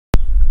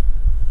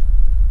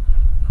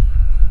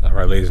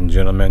Alright, ladies and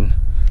gentlemen,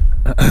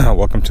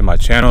 welcome to my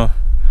channel.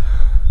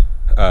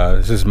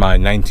 This is my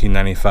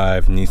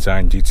 1995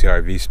 Nissan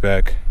GT-R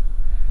VSPEC.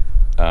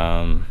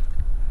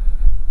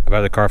 I've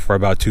had the car for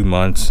about 2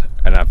 months,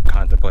 and I've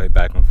contemplated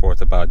back and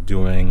forth about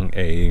doing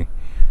a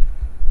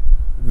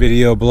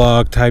video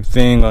blog type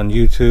thing on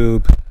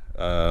YouTube.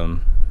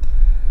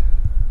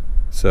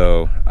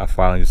 So I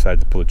finally decided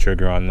to pull the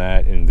trigger on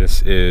that, and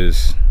this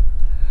is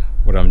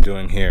what I'm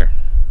doing here.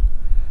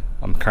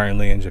 I'm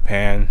currently in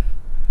Japan.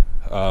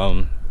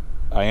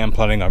 I am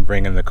planning on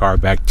bringing the car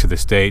back to the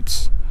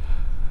States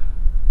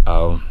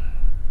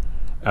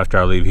after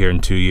I leave here in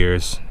 2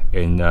 years,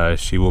 and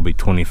she will be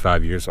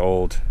 25 years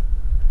old.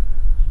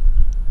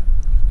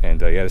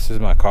 And yeah, this is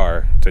my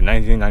car. It's a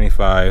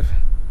 1995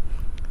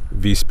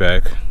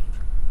 VSPEC.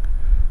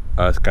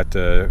 It's got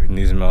the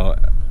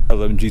Nismo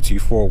 11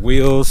 GT4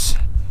 wheels.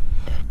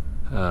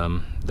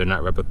 They're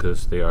not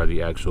replicas, they are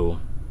the actual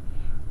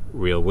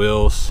real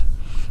wheels.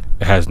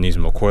 It has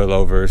Nismo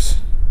coilovers.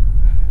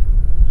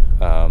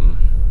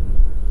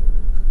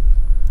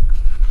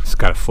 It's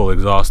got a full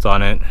exhaust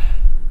on it.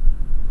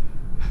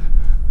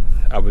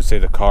 I would say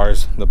the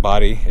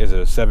body is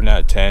a 7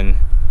 out of 10.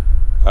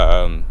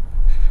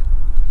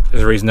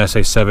 The reason I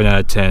say 7 out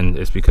of 10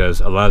 is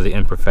because a lot of the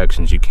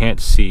imperfections you can't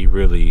see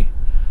really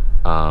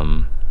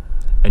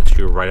until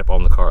you're right up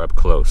on the car up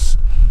close.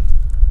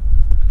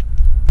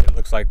 It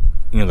looks like,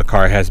 you know, the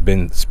car has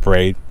been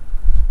sprayed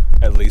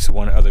at least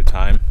one other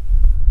time.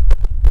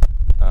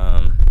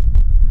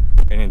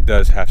 And it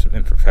does have some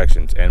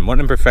imperfections, and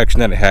one imperfection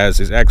that it has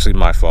is actually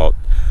my fault.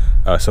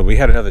 So we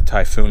had another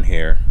typhoon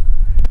here,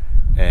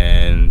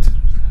 and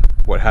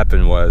what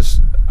happened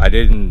was I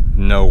didn't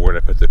know where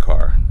to put the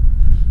car.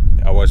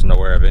 I wasn't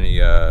aware of any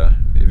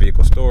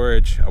vehicle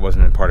storage. I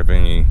wasn't in part of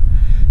any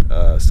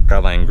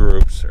SKYLINE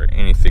groups or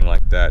anything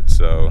like that.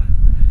 So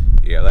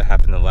yeah, that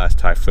happened the last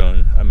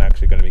typhoon. I'm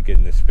actually going to be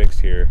getting this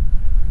fixed here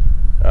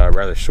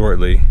rather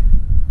shortly.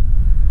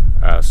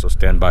 So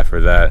stand by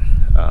for that.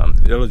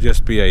 It'll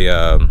just be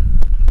a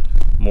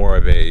more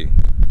of a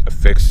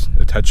fix,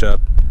 a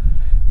touch-up.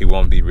 It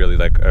won't be really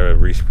like a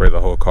respray the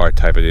whole car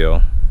type of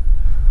deal.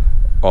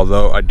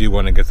 Although I do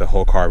want to get the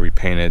whole car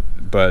repainted,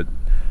 but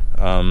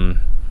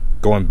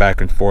going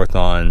back and forth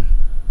on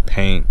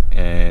paint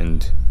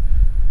and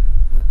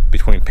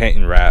between paint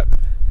and wrap,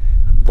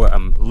 but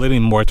I'm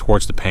leaning more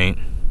towards the paint,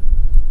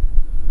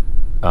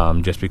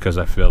 just because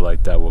I feel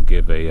like that will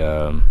give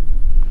a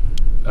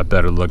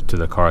better look to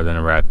the car than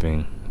a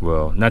wrapping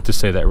will. Not to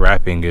say that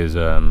wrapping is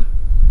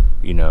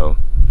you know,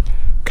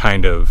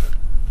 kind of,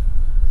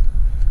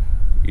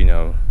 you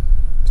know,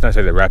 it's not to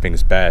say that wrapping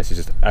is bad, it's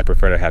just I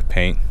prefer to have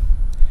paint.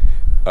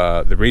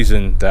 The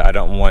reason that I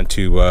don't want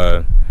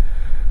to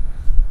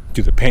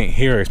do the paint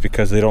here is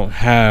because they don't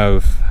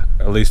have,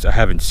 at least I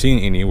haven't seen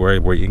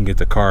anywhere where you can get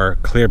the car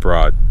clear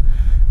broad,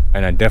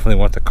 and I definitely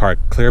want the car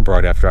clear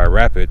broad after I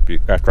wrap it,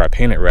 after I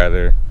paint it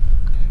rather,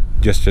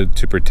 just to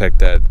protect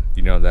that,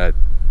 you know, that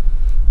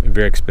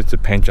very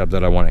expensive paint job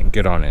that I want to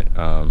get on it.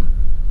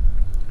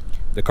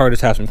 The car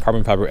does have some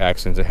carbon fiber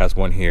accents. It has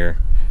one here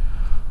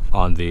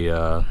on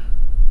the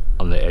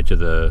edge of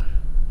the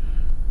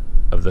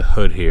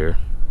hood here,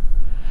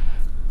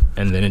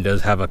 and then it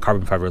does have a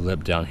carbon fiber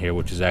lip down here,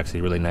 which is actually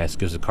really nice. It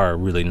gives the car a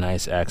really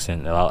nice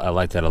accent. I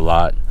like that a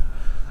lot.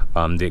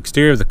 The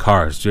exterior of the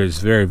car is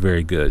just very,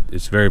 very good.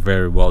 It's very,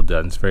 very well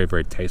done. It's very,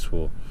 very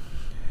tasteful.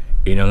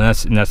 You know,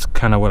 and that's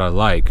kind of what I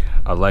like.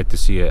 I like to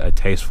see a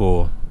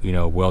tasteful, you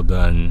know, well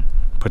done,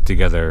 put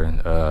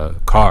together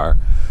car,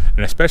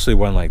 and especially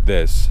one like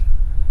this.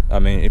 I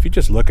mean, if you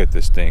just look at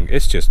this thing,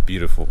 it's just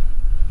beautiful.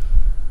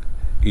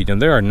 You know,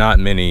 there are not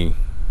many,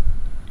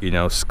 you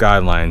know,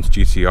 SKYLINEs,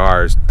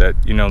 GT-Rs that,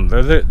 you know,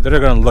 that are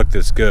going to look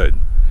this good.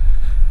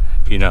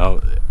 You know,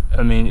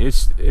 I mean,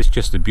 it's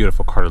just a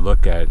beautiful car to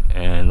look at,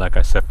 and like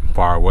I said, from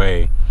far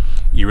away,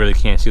 you really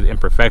can't see the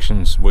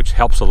imperfections, which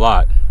helps a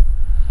lot.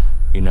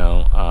 You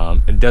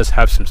know, it does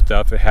have some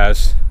stuff. It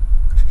has,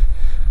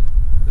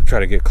 try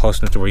to get close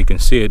enough to where you can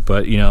see it,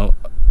 but you know,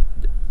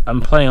 I'm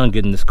planning on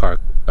getting this car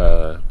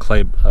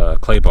clay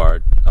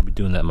barred. I'll be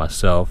doing that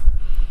myself.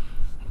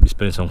 I'll be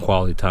spending some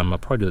quality time. I'll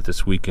probably do it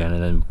this weekend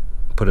and then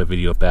put a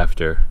video up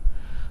after.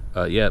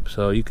 Yep,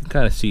 so you can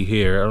kind of see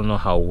here, I don't know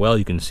how well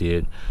you can see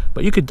it,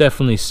 but you could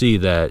definitely see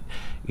that,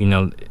 you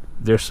know,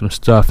 there's some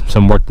stuff,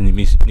 some work that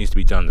needs to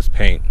be done on this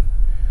paint.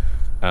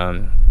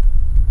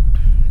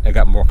 I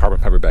got more carbon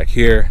fiber back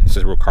here. This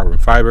is real carbon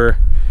fiber.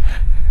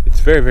 It's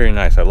very, very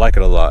nice. I like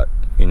it a lot,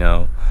 you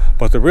know.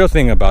 But the real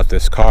thing about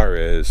this car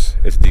is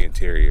the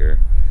interior.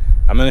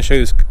 I'm going to show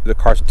you the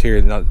car's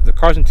interior. Now, the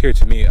car's interior,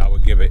 to me, I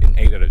would give it an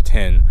 8 out of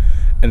 10.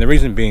 And the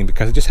reason being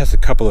because it just has a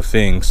couple of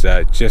things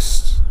that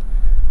just,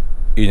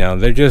 you know,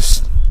 they're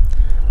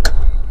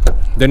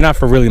not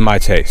for really my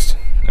taste,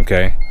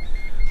 okay?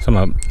 So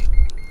I'm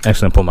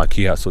actually going to pull my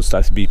key out so it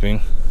starts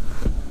beeping.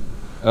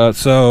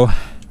 So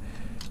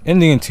in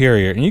the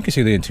interior, and you can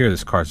see the interior of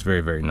this car is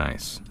very, very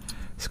nice.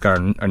 It's got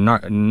a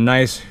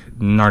nice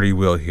gnarly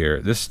wheel here.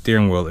 This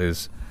steering wheel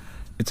it's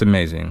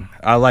amazing.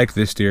 I like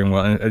this steering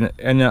wheel,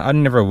 and I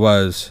never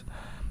was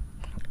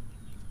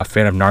a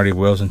fan of gnarly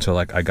wheels until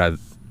like I got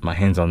my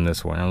hands on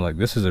this one. I'm like,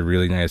 this is a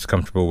really nice,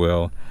 comfortable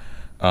wheel.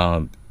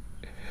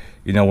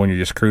 You know, when you're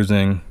just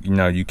cruising, you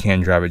know, you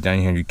can drive it down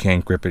here, and you can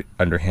grip it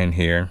underhand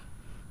here,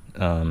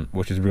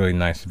 which is really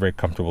nice. Very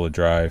comfortable to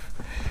drive.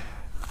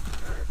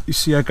 You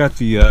see, I got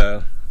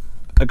the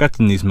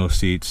Nismo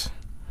seats.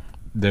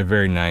 They're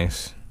very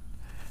nice,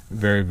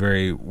 very,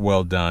 very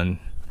well done.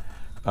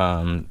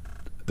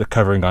 The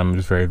covering on them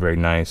is very, very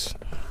nice.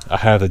 I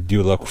have the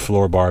dual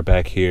floor bar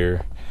back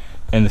here,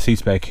 and the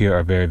seats back here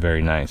are very,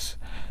 very nice.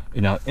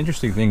 You know,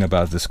 interesting thing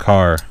about this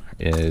car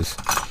is,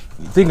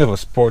 you think of a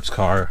sports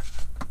car,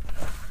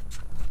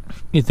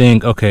 you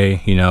think,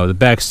 okay, you know, the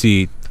back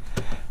seat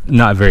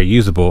not very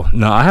usable.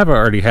 Now I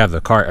already have the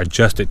car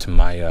adjusted to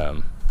my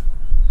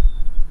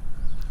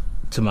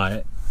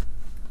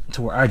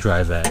to where I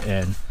drive at,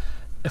 and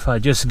if I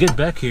just get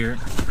back here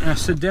and I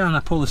sit down, I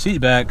pull the seat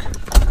back,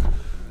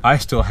 I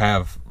still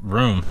have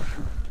room.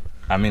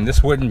 I mean,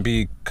 this wouldn't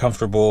be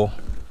comfortable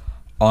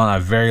on a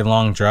very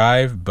long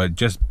drive, but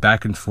just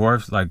back and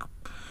forth, like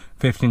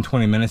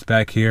 15-20 minutes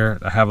back here,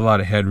 I have a lot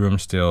of headroom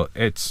still.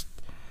 It's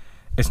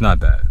not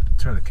bad.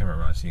 Turn the camera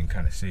around so you can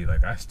kind of see,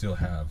 like, I still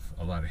have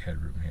a lot of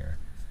headroom here.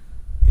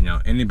 You know,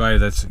 anybody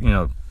that's, you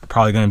know,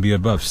 probably going to be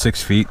above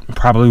 6 feet,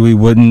 probably we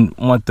wouldn't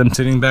want them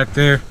sitting back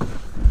there,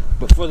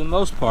 but for the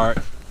most part,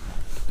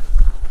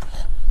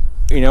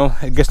 you know,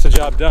 it gets the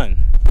job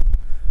done.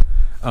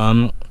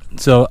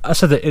 So I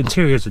said the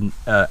interior is an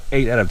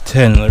 8 out of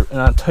 10,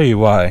 and I'll tell you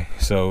why.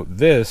 So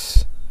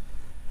this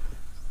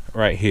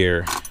right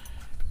here,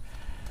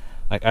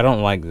 like, I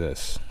don't like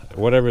this.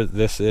 Whatever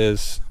this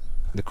is,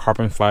 the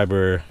carbon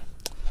fiber,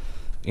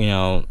 you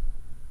know,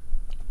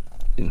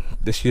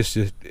 it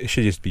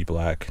should just be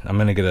black. I'm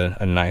gonna get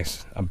a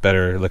nice, a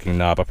better looking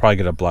knob. I'll probably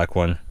get a black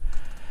one.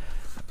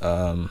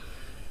 And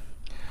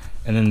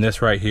then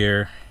this right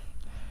here.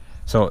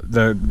 So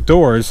the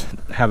doors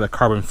have the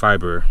carbon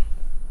fiber,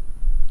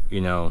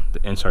 you know, the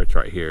inserts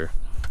right here,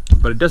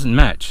 but it doesn't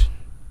match.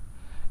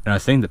 And I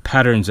think the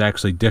pattern's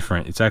actually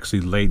different. It's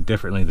actually laid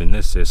differently than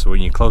this is. So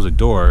when you close the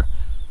door,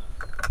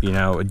 you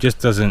know, it just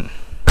doesn't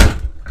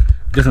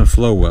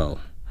flow well.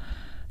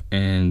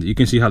 And you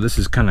can see how this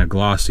is kind of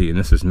glossy and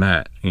this is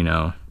matte, you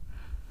know.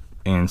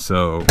 And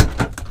so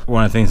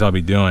one of the things I'll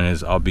be doing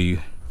is I'll be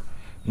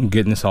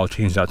getting this all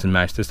changed out to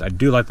match this. I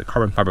do like the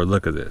carbon fiber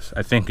look of this.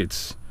 I think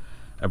it's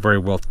a very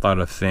well thought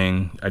of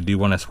thing. I do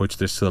want to switch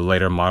this to a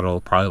later model,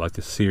 probably like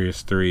the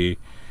Series 3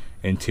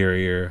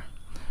 interior,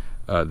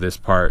 this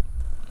part,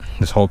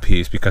 this whole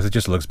piece, because it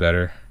just looks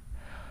better.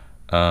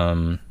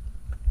 I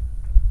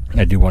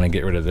do want to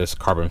get rid of this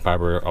carbon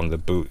fiber on the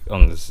boot,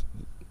 on this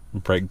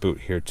brake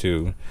boot here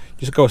too.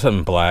 Just go with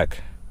something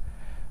black.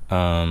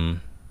 Yeah,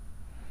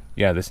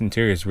 this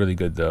interior is really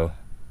good though.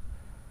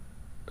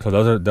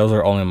 So those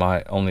are only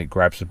my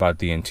gripes about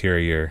the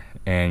interior,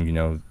 and you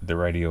know, the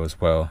radio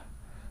as well.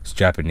 It's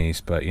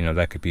Japanese, but you know,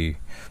 that could be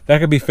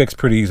fixed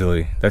pretty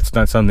easily. That's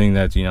not something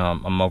that, you know,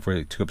 I'm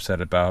overly too upset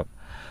about.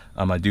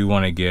 I do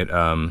want to get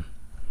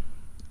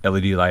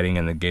LED lighting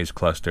and the gauge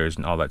clusters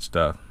and all that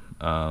stuff.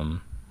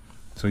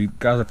 So you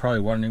guys are probably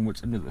wondering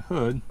what's under the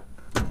hood.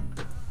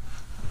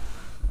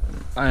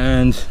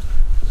 And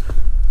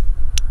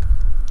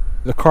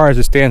the car as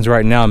it stands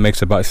right now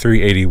makes about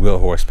 380 wheel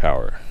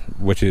horsepower,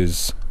 which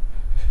is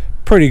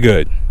pretty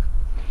good.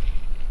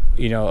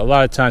 You know, a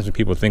lot of times when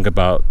people think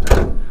about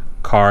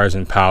cars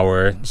and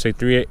power, you say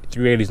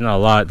 380 is not a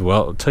lot.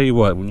 Well, I'll tell you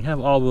what, when you have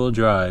all-wheel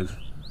drive,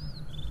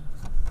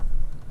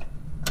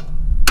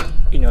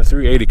 you know,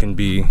 380 can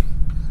be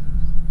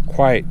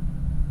quite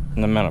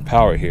an amount of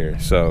power here.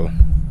 So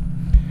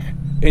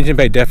engine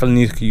bay definitely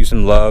needs to use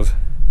some love.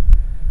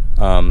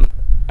 I'm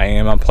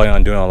planning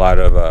on doing a lot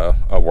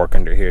of work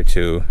under here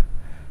too.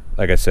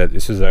 Like I said,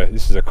 this is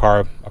a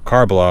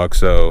car blog,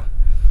 so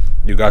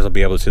you guys will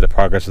be able to see the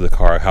progress of the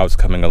car, how it's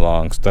coming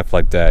along, stuff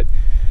like that.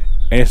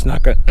 And it's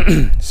not gonna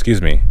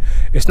excuse me,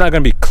 it's not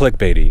gonna be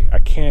clickbaity. I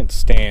can't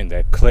stand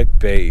that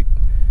clickbait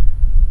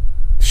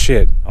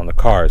shit on the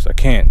cars. I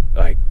can't,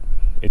 like,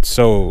 it's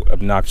so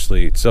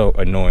obnoxiously, it's so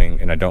annoying,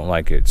 and I don't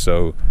like it.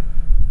 So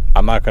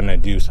I'm not gonna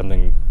do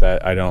something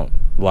that I don't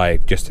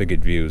like just to get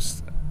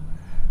views.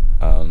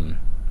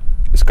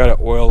 It's got an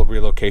oil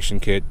relocation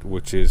kit,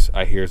 which is,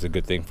 I hear, is a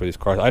good thing for these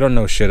cars. I don't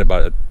know shit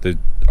about the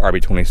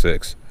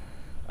RB26.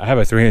 I have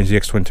a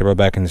 300ZX twin turbo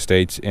back in the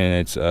States, and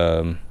it's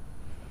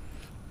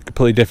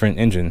completely different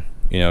engine.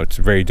 You know, it's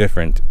very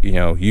different. You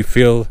know, you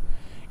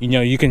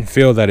can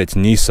feel that it's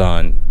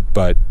Nissan,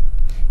 but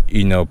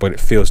you know, but it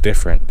feels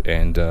different.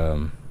 And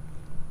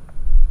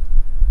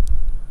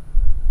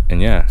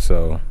yeah,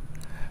 so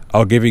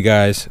I'll give you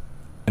guys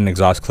an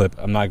exhaust clip.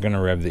 I'm not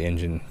gonna rev the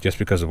engine just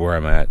because of where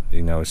I'm at.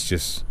 You know, it's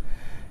just,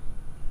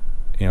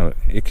 you know,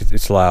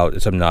 it's loud,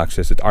 it's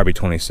obnoxious, it's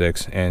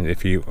RB26. And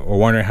if you are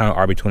wondering how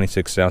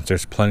RB26 sounds,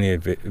 there's plenty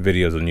of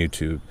videos on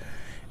YouTube,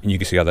 and you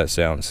can see how that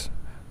sounds.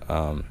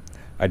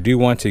 I do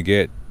want to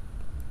get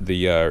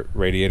the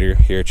radiator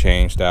here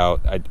changed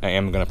out. I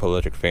am gonna put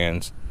electric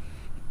fans.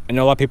 I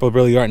know a lot of people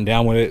really aren't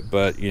down with it,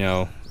 but you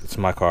know, it's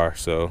my car,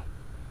 so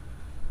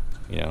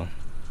you know,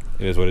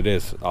 it is what it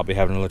is. I'll be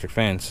having electric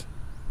fans.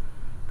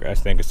 I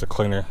think it's a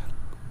cleaner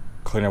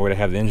way to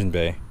have the engine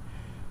bay.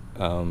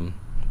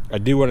 I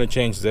do want to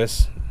change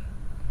this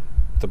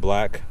to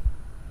black.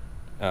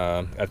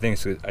 I think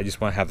I just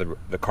want to have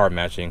the car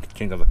matching.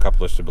 Change all the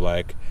couplers to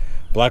black,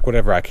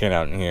 whatever I can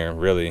out in here,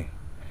 really.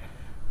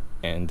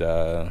 And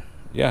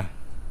yeah,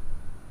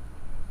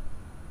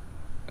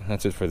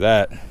 that's it for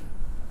that.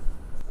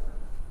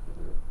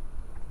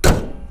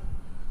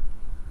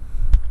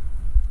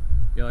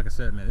 Yeah, like I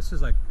said, man, this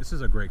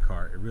is a great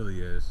car. It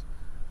really is.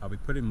 I'll be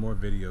putting more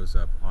videos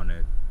up on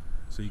it,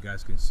 so you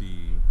guys can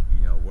see,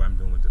 you know, what I'm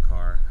doing with the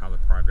car, how the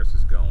progress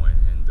is going,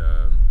 and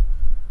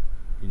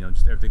you know,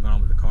 just everything going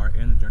on with the car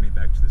and the journey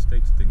back to the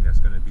States. I think that's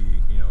going to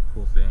be, you know, a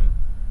cool thing.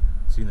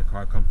 Seeing the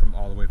car come from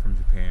all the way from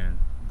Japan,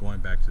 going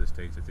back to the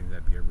States, I think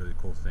that'd be a really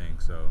cool thing.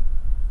 So,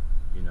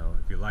 you know,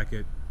 if you like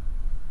it,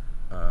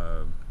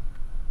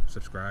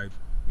 subscribe.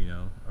 You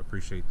know,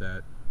 appreciate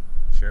that.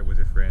 Share it with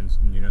your friends.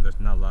 And, you know, there's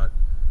not a lot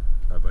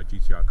of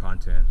GT-R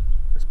content,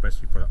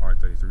 especially for the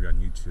R33 on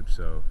YouTube.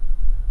 So,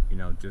 you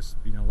know, just,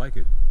 you know, like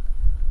it.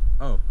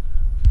 Oh,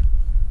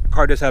 the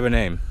car does have a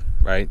name,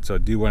 right? So I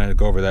do want to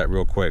go over that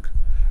real quick.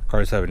 Car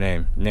does have a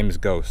name. The name is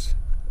Ghost.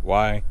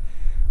 Why?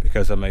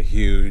 Because I'm a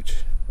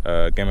huge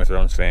Game of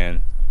Thrones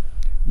fan.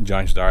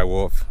 Jon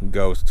Starwolf.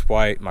 Ghost's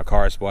white. My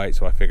car is white,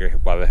 so I figured,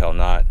 why the hell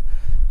not?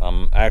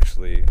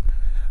 Actually,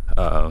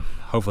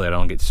 hopefully I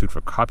don't get sued for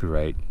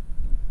copyright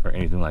or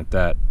anything like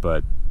that,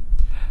 but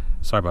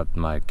sorry about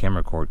my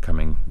camera cord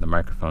the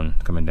microphone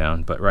coming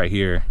down. But right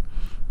here,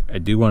 I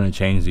do want to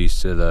change these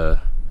to the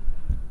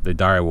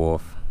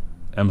direwolf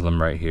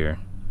emblem right here.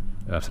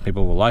 Some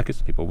people will like it,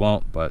 some people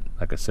won't, but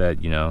like I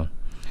said, you know,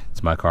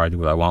 it's my car. I do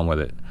what I want with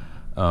it.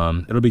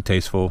 It'll be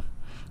tasteful.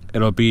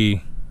 It'll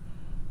be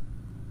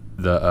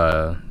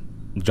the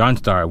Jon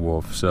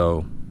Starwolf,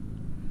 so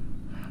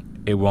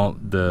it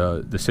won't,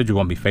 the sigil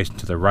won't be facing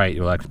to the right. It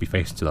will actually be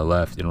facing to the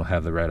left. It'll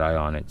have the red eye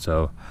on it.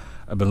 So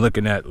I've been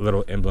looking at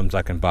little emblems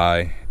I can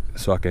buy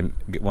so I can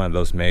get one of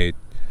those made.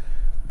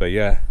 But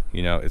yeah,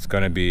 you know, it's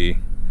gonna be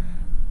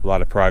a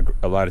lot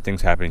of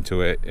things happening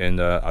to it, and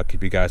I'll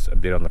keep you guys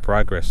updated on the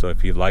progress. So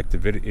if you like the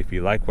video, if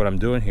you like what I'm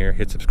doing here,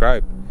 hit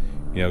subscribe.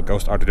 You know,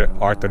 Ghost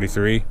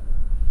R33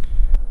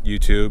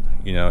 YouTube.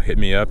 You know, hit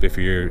me up if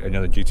you're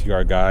another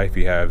GT-R guy. If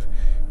you have,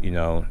 you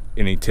know,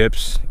 any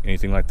tips,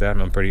 anything like that.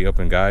 I'm a pretty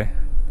open guy.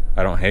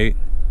 I don't hate.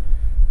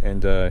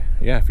 And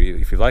yeah, if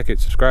you like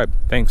it, subscribe.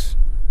 Thanks.